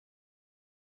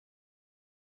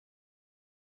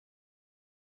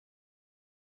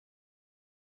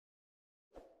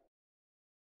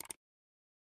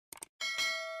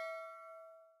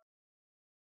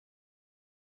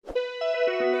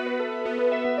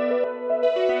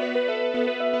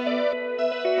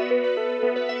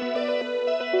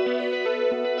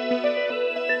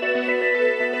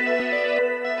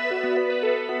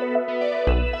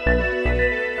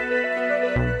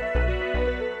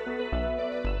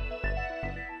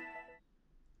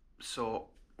So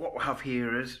what we have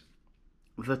here is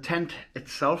the tent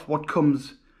itself, what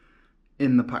comes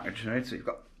in the package, right? So you've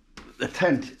got the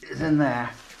tent is in there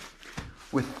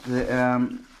with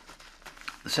the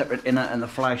separate inner and the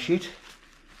fly sheet.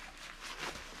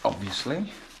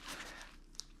 Obviously,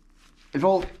 it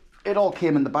all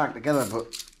came in the bag together, but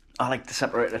I like to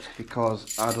separate it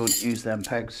because I don't use them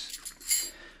pegs.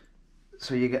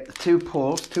 So you get the two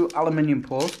poles, two aluminium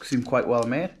poles, seem quite well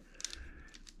made.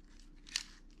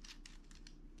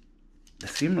 They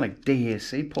seem like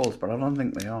DAC poles, but I don't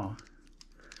think they are.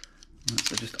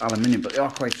 They're just aluminium, but they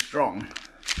are quite strong.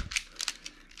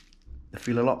 They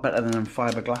feel a lot better than them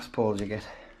fiberglass poles you get.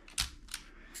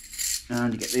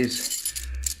 And you get these,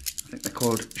 I think they're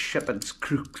called shepherd's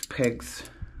crook pegs.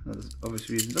 There's obvious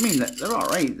reasons. I mean, they're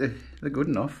alright, they're good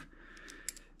enough.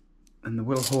 And they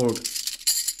will hold it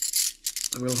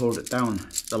down.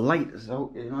 The light is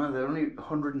out, you know, they're only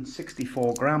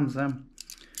 164 grams then.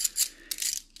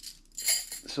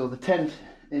 So the tent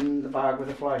in the bag with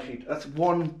the fly sheet, that's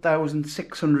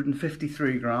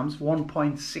 1,653 grams,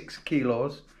 1.6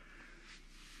 kilos.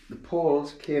 The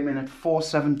poles came in at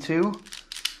 472,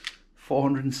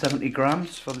 470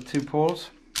 grams for the two poles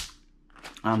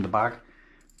and the bag.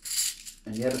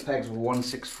 And the other pegs were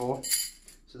 164.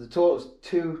 So the total is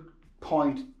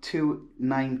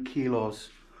 2.29 kilos.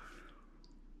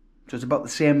 So it's about the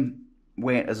same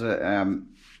weight as a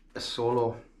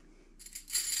SOULO,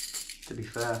 to be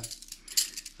fair.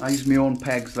 I use my own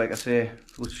pegs, like I say,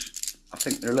 which I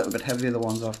think they're a little bit heavier, the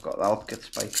ones I've got, the Alpkit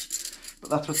spikes. But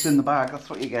that's what's in the bag, that's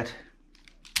what you get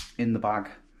in the bag.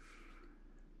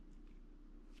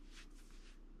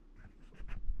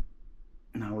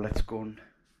 Now let's go and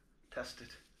test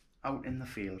it out in the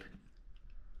field.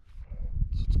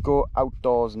 So let's go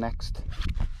outdoors next,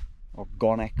 or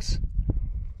Gonex.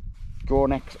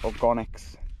 Gonex or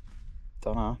Gonex,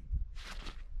 don't know.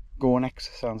 Gonex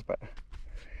sounds better.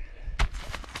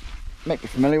 Might be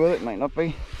familiar with it, might not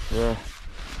be.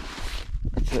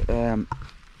 It's a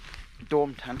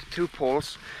dome tent, two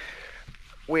poles,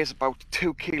 weighs about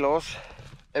 2 kilos.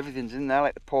 Everything's in there,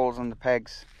 like the poles and the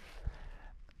pegs.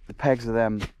 The pegs are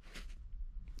them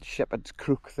shepherd's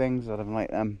crook things. I don't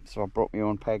like them, so I brought my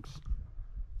own pegs.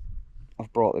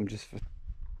 I've brought them just for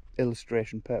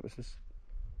illustration purposes.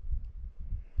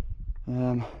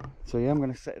 So yeah, I'm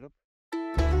going to set it up.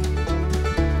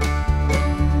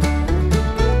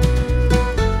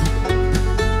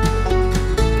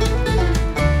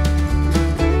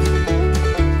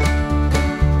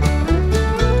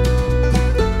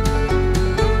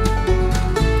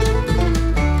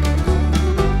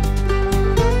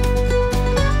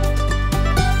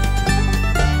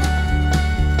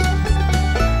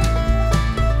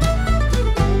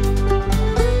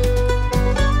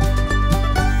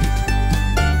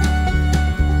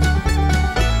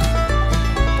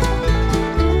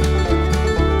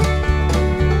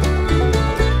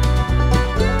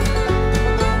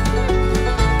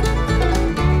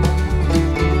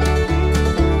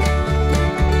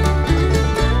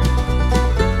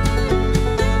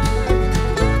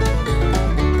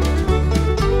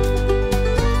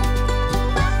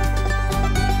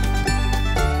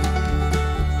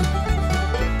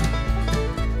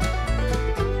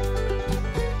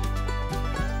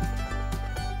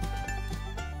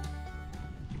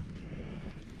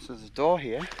 So there's a door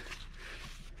here.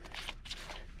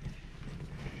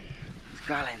 There's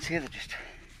guy lines here that just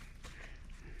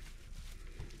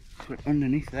put it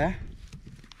underneath there.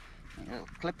 A little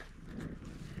clip.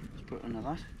 Just put it under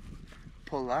that.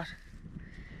 Pull that.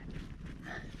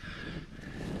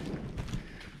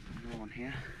 Another one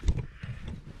here.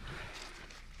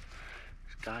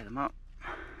 Just guide them up.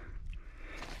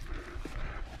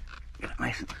 Get it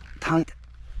nice and tight.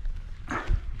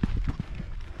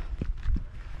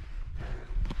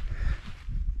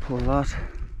 Pull that.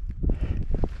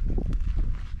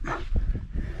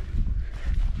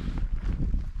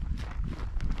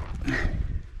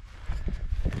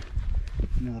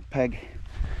 Another peg.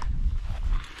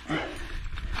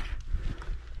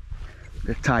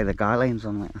 Gotta tie the guy lines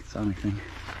on, like, that's the only thing.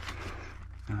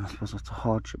 I suppose that's a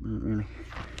hardship, isn't it, really?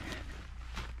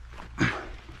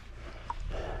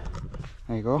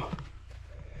 There you go.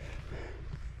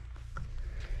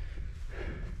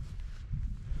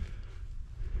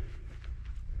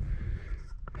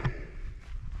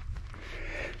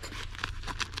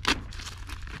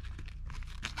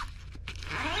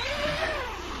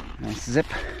 Nice zip.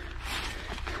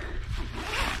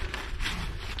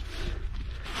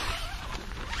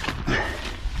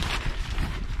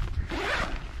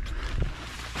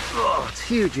 Oh, it's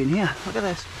huge in here. Look at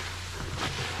this.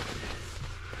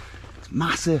 It's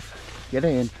massive. Get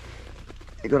in.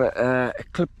 you got a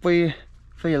clip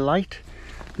for your light.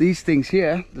 These things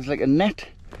here, there's like a net,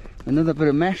 another bit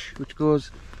of mesh which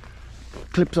goes,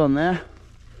 clips on there.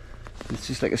 It's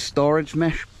just like a storage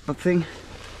mesh thing.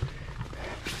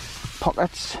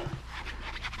 Pockets.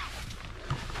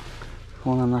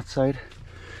 One on that side.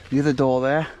 The other door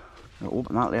there, I'll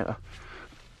open that later.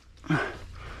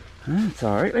 It's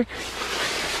alright, like.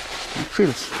 It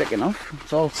feels thick enough.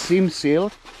 It's all seam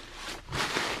sealed.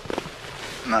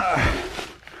 That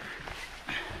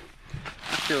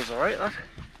feels alright, that.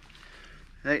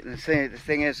 Right, the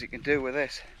thing is, you can do with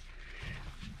this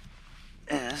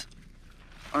is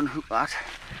unhook that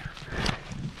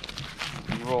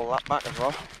and roll that back as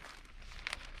well.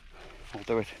 I'll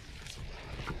do it.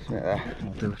 Right there,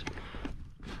 I'll do it.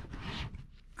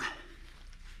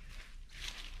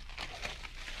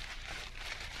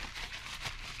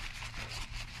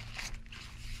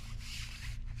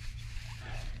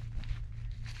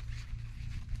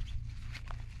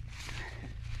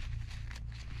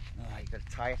 Oh, you gotta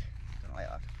tie it. Don't like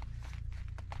that.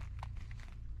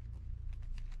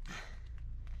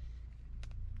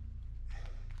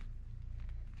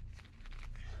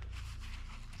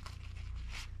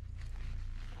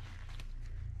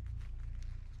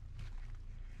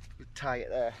 You tie it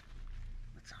there.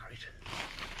 That's alright.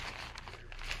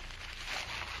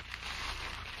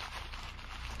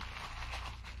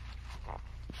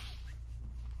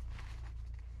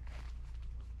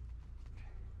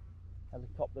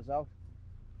 Helicopters out.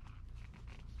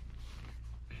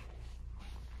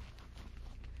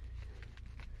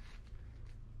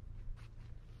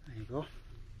 There you go.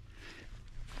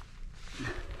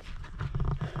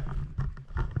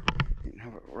 You can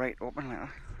have it right open like that.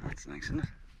 That's nice, isn't it?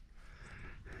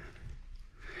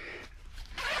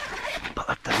 Put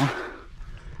that down.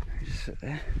 Just sit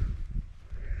there.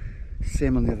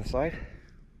 Same on the other side.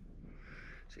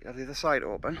 So you have the other side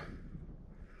open,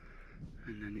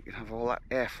 and then you can have all that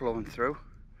air flowing through.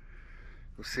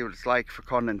 We'll see what it's like for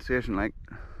condensation, like.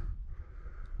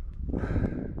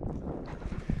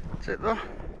 That's it though.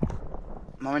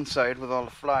 I'm inside with all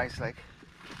the flies, like.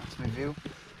 That's my view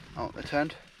out the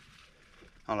tent.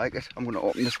 I like it. I'm going to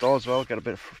open this door as well, get a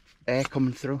bit of air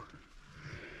coming through.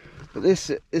 But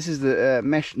this is the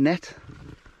mesh net.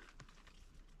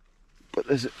 But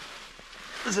there's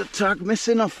a tag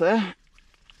missing off there.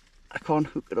 I can't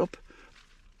hook it up.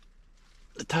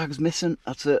 The tag's missing.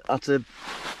 That's a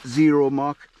 0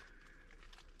 mark.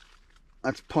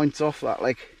 That's points off that,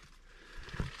 like.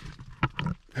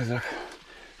 Because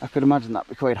I could imagine that'd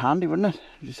be quite handy, wouldn't it?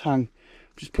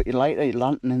 Just put your light or your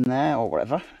lantern in there or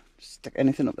whatever. Just stick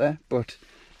anything up there. But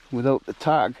without the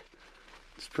tag,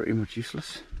 it's pretty much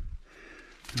useless.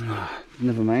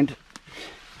 Never mind.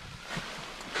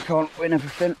 Can't win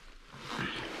everything.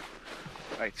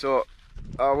 Right, so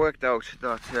I worked out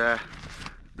that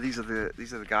these are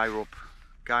the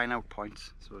guy now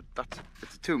points. So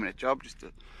it's a 2-minute job. It's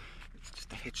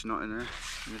just a hitch knot in there,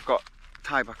 and you've got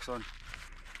tie backs on.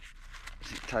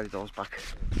 So you tie the doors back.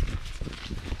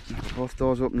 Both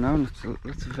doors open now.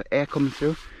 Lots of air coming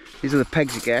through. These are the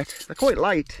pegs you get. They're quite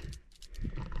light.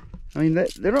 I mean,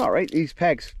 they're all right. These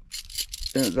pegs.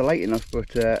 They're light enough,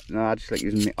 but no, I just like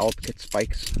using my alt kit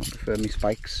spikes. I prefer my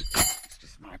spikes. It's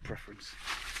just my preference.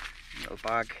 Little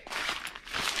bag.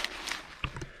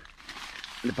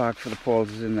 The bag for the poles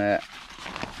is in there,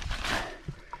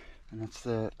 and that's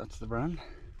the brand.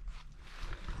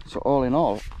 So all in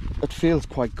all, it feels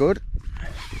quite good.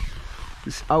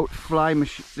 This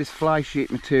this fly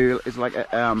sheet material is like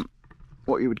a,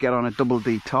 what you would get on a double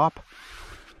D top.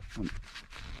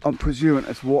 I'm presuming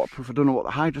it's waterproof. I don't know what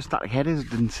the hydrostatic head is,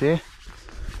 it didn't say.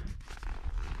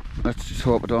 Let's just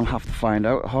hope I don't have to find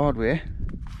out the hard way.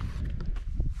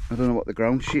 I don't know what the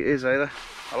ground sheet is either.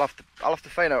 I'll have to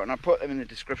find out, and I'll put them in the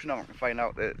description. I can find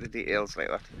out the details like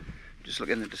that. Just look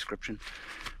in the description.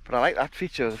 But I like that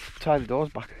feature of tie the doors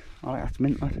back. I like that's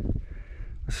mint, that.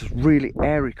 This is really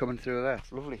airy coming through there.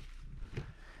 It's lovely.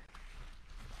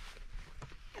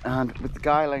 And with the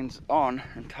guy lines on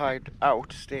and tied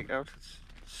out, staked out, it's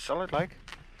solid, like.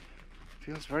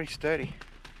 Feels very sturdy.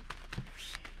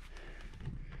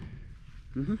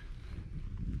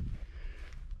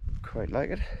 Quite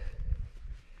like it.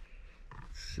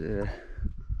 It's,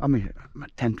 I'm a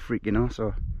tent freak, you know,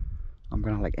 so I'm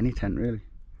gonna like any tent really.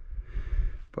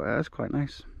 But it's quite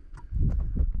nice.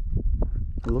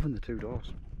 I'm loving the 2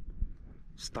 doors.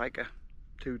 Stiker,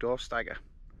 2-door stiker.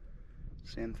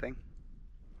 Same thing.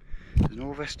 There's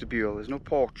no vestibule, there's no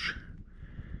porch.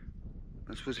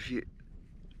 I suppose if you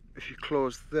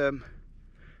close them,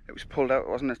 it was pulled out,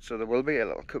 wasn't it? So there will be a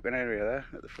little cooking area there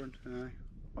at the front.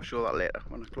 I'll show that later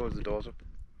when I close the doors up.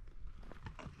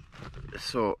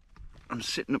 So I'm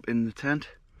sitting up in the tent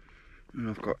and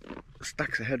I've got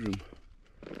stacks of headroom.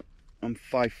 I'm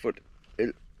 5'11"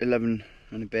 and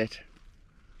a bit.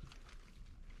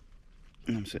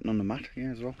 And I'm sitting on the mat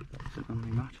here as well. Sitting on the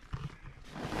mat.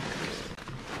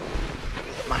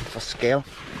 The mat for scale.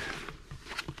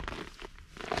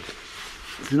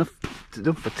 It's enough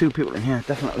for 2 people in here,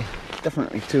 definitely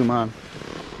 2 man.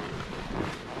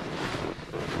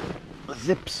 The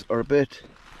zips are a bit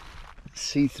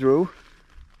see-through.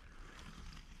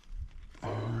 Oh,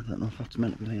 I don't know if that's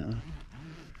meant to be like that.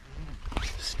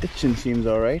 Stitching seems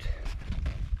alright.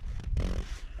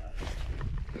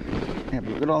 Yeah, but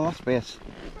look at all that space.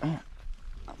 Oh,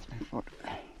 that's my foot.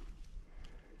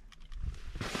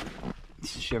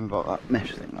 It's a shame about that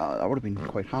mesh thing. That would have been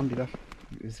quite handy, that.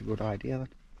 It was a good idea, that.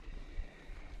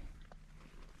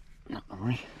 Not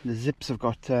worry. The zips have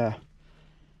got, they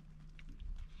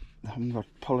haven't got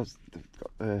pullers, they've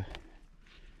got the,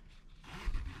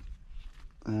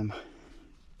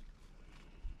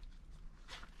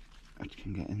 which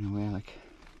can get in the way, like.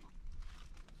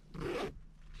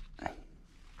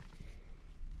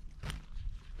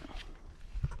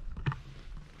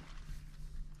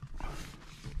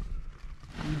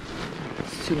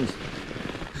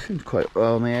 Seems quite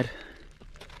well made,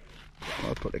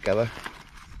 well put together.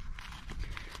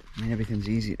 I mean, everything's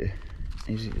easy to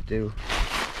do.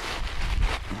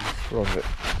 A lot of it,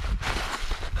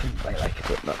 I like it,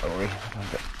 but not to worry.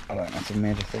 I don't think that's a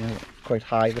major thing. It's quite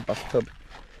high, the bathtub,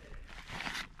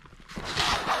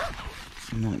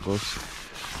 and then it goes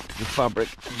to the fabric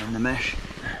and then the mesh.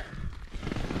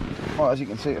 Well, as you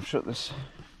can see, I've shut this.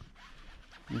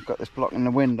 We've got this blocking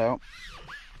the wind out.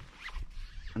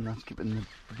 And that's keeping the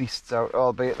beasts out,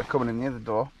 albeit they're coming in the other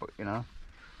door, but you know,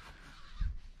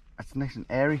 it's nice and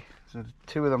airy. So the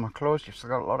 2 of them are closed, you've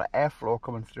still got a lot of airflow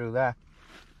coming through there.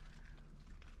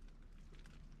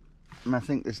 And I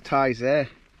think there's ties there.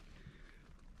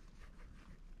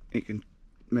 You can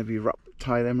maybe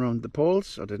tie them around the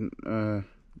poles. I didn't, nah,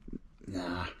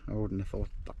 I wouldn't have thought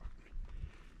that.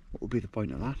 What would be the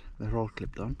point of that? They're all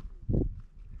clipped on.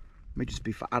 May just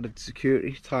be for added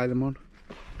security, tie them on.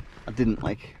 I didn't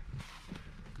like,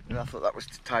 you know, I thought that was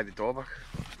to tie the door back.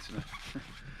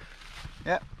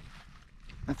 Yeah,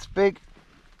 it's big,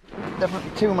 definitely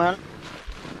 2 man.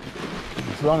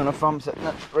 It's long enough. I'm sitting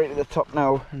right at the top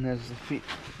now, and there's the feet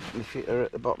are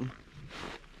at the bottom.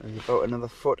 There's about another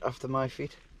foot after my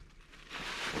feet,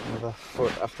 another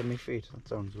foot after my feet. That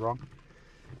sounds wrong,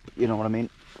 but you know what I mean.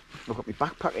 I've got my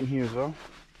backpack in here as well.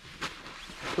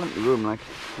 Plenty of room, like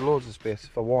loads of space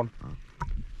for 1.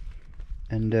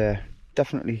 And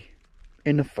definitely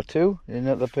enough for 2.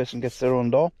 Another person gets their own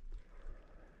door.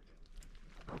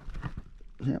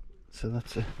 Yep. So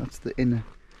that's the inner,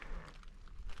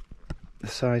 the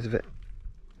size of it.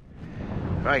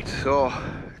 Right. So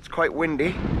it's quite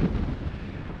windy,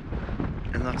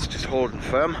 and that's just holding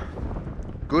firm.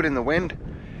 Good in the wind.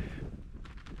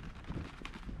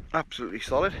 Absolutely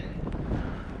solid.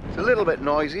 It's a little bit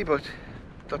noisy, but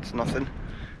that's nothing.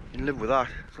 You can live with that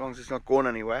as long as it's not going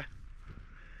anywhere.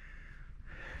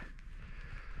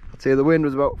 I'd say the wind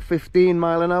was about 15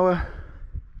 mile an hour,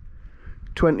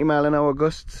 20 mile an hour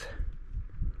gusts,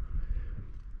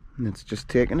 and it's just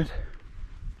taking it.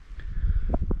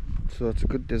 So it's a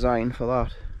good design for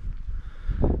that.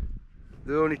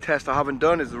 The only test I haven't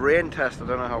done is the rain test. I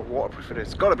don't know how waterproof it is.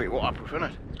 It's got to be waterproof, isn't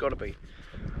it? It's got to be.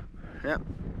 Yeah,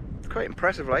 it's quite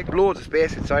impressive. Like, loads of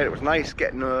space inside. It was nice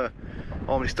getting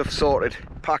all my stuff sorted,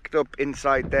 packed up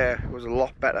inside there. It was a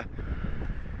lot better,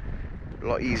 a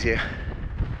lot easier.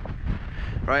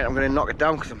 Right, I'm going to knock it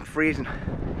down because I'm freezing.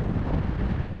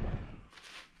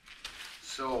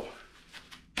 So,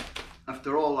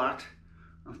 after all that,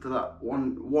 after that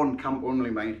one camp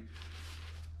only mate,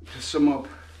 to sum up,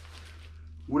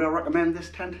 would I recommend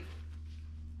this tent?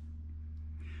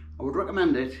 I would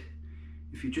recommend it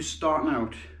if you're just starting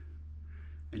out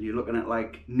and you're looking at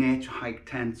like nature hike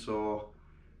tents, or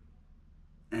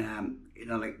you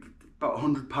know, like about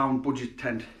 £100 budget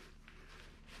tent.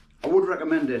 I would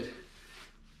recommend it.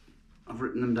 I've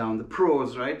written them down. The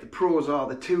pros, right? The pros are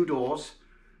the 2 doors.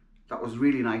 That was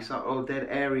really nice. That all dead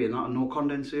area and that, and no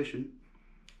condensation.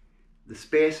 The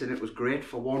space in it was great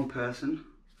for 1 person.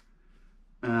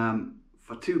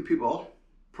 For 2 people,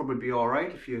 probably be all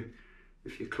right if you're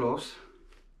close.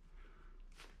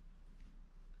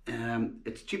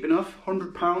 It's cheap enough,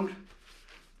 £100.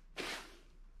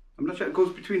 I'm not sure, it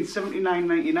goes between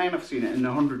 $79.99. I've seen it, and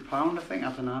 £100. I think,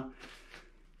 I don't know.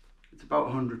 It's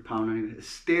about £100 anyway. It's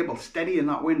stable, steady in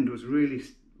that wind. Was really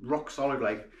rock solid.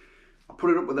 Like, I put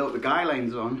it up without the guy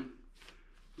lines on,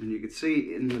 and you could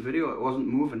see in the video it wasn't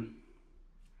moving.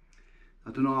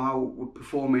 I don't know how it would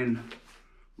perform in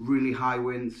really high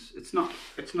winds. It's not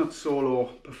SOULO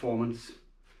performance,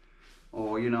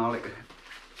 or you know, like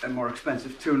a more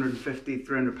expensive 250,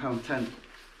 300 pound tent.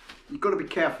 You've got to be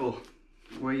careful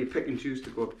where you pick and choose to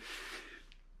go up.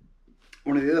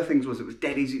 One of the other things was it was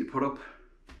dead easy to put up.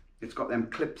 It's got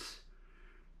them clips,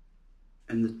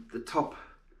 and the top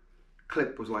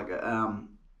clip was like a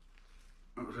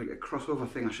it was like a crossover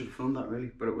thing. I should have filmed that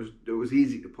really, but it was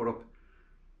easy to put up.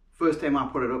 First time I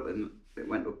put it up, and it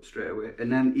went up straight away,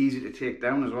 and then easy to take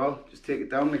down as well. Just take it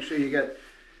down, make sure you get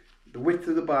the width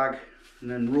of the bag,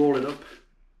 and then roll it up,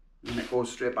 and it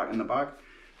goes straight back in the bag.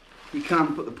 You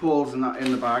can put the poles in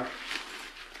the bag,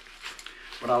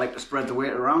 but I like to spread the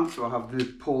weight around, so I have the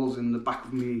poles in the back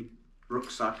of my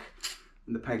rucksack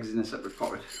and the pegs in a separate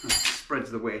pocket. That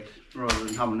spreads the weight rather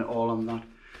than having it all on that.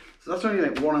 So that's only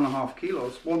like 1.5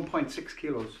 kilos, 1.6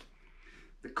 kilos.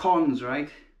 The cons, right?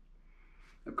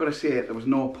 I've got to say there was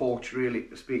no porch really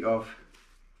to speak of.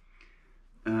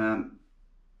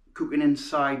 Cooking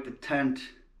inside the tent,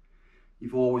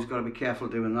 you've always got to be careful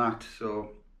doing that.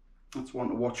 So that's one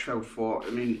to watch out for.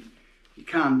 I mean, you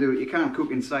can do it, you can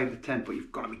cook inside the tent, but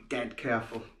you've got to be dead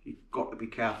careful. You've got to be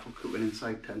careful cooking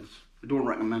inside tents. I don't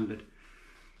recommend it.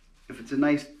 If it's a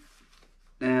nice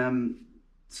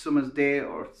summer's day,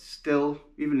 or it's still,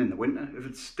 even in the winter, if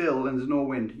it's still and there's no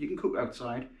wind, you can cook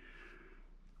outside.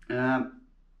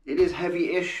 It is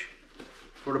heavy-ish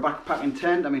for a backpacking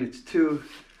tent. I mean, it's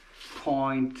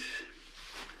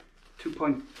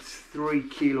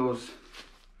 2.3 kilos.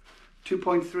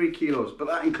 2.3 kilos, but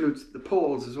that includes the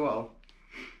poles as well.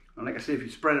 And like I say, if you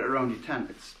spread it around your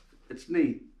tent, it's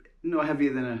no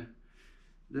heavier than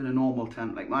a normal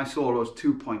tent. Like my SOULO is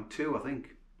 2.2, I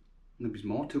think. Maybe it's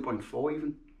more, 2.4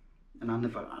 even. And I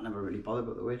never really bothered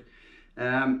about the weight.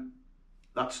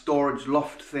 That storage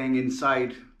loft thing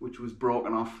inside, which was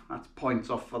broken off, that's points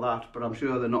off for that, but I'm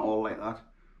sure they're not all like that.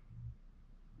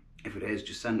 If it is,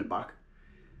 just send it back.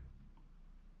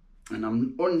 And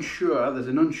I'm unsure, there's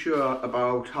an unsure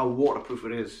about how waterproof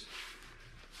it is.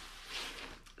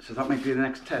 So that might be the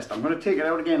next test. I'm going to take it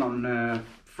out again on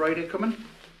Friday coming.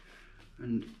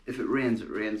 And if it rains, it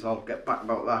rains. I'll get back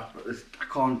about that. But I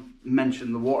can't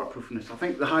mention the waterproofness. I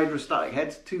think the hydrostatic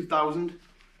head's 2,000.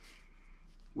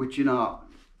 Which, you know,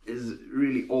 is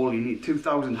really all you need.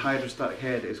 2,000 hydrostatic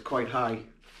head is quite high.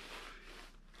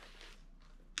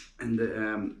 And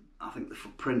I think the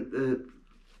footprint,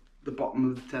 the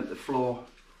bottom of the tent, the floor,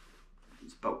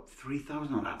 it's about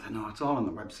 3,000. I don't know, it's all on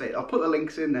the website. I'll put the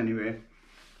links in anyway.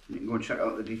 You can go and check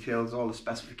out the details. All the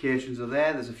specifications are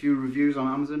there. There's a few reviews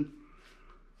on Amazon.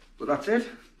 But that's it.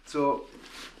 So,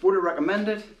 would I recommend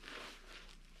it?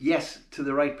 Yes, to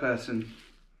the right person.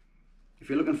 If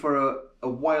you're looking for a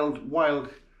wild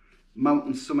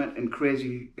mountain summit in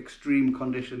crazy extreme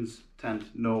conditions tent,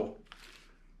 no.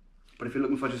 But if you're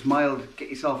looking for just mild, get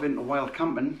yourself into wild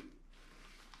camping,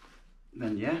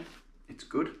 then yeah, it's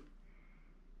good.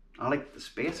 I like the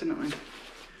space in it, right?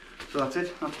 So that's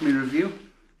it, that's my review.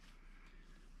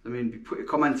 I mean, put your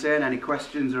comments in, any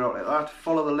questions or out like that.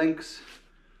 Follow the links.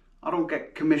 I don't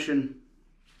get commission.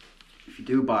 If you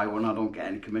do buy one, I don't get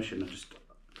any commission. I just,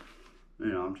 you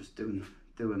know, I'm just doing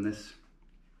this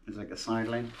as like a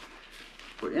sideline.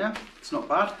 But yeah, it's not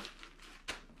bad.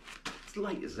 It's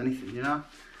light as anything, you know.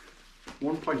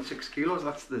 1.6 kilos.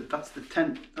 That's the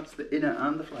tent. That's the inner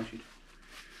and the fly sheet.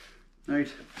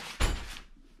 Right.